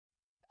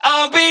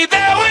I'll be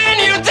there when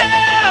you're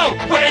down,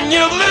 when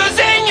you're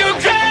losing your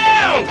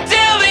ground,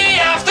 till the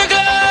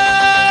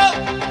afterglow,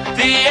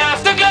 the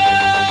afterglow.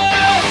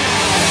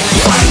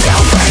 One,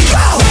 two, three,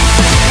 go!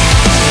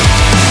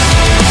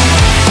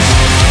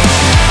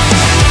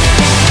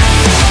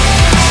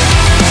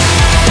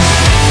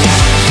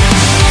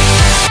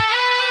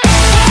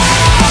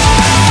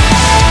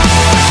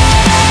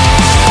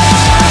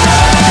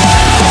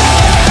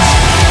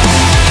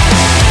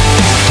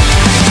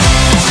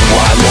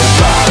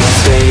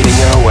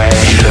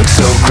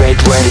 So great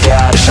when you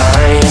gotta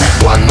shine.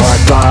 One more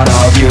part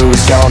of you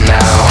is gone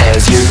now,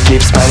 as you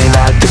keep smiling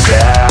at the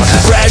crowd.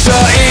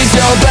 Pressure is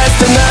your best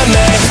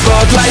enemy.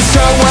 Spotlights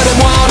show what I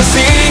wanna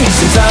see.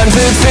 Sometimes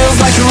it feels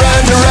like you're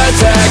under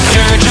attack.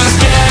 You just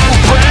can't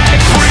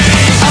break free.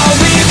 I'll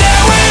be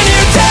there when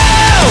you're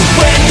down,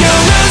 when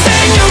you're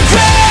losing your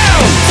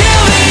ground,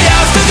 till the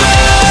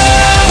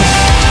afterglow,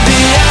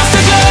 the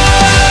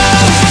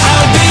afterglow.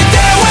 I'll be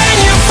there when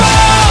you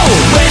fall,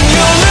 when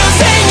you're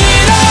losing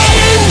it all.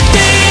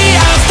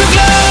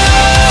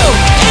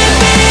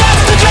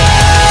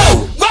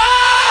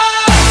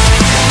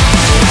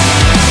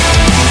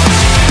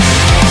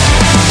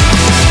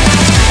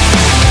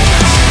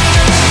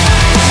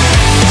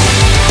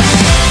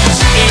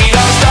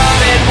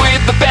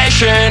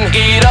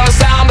 It all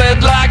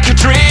sounded like a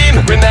dream.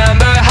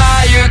 Remember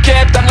how you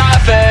kept on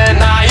laughing,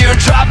 now you're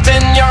trapped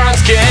in your own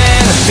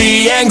skin.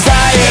 The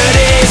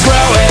anxiety is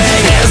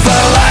growing as the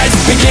lights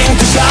begin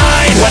to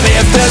shine. What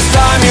if the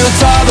stars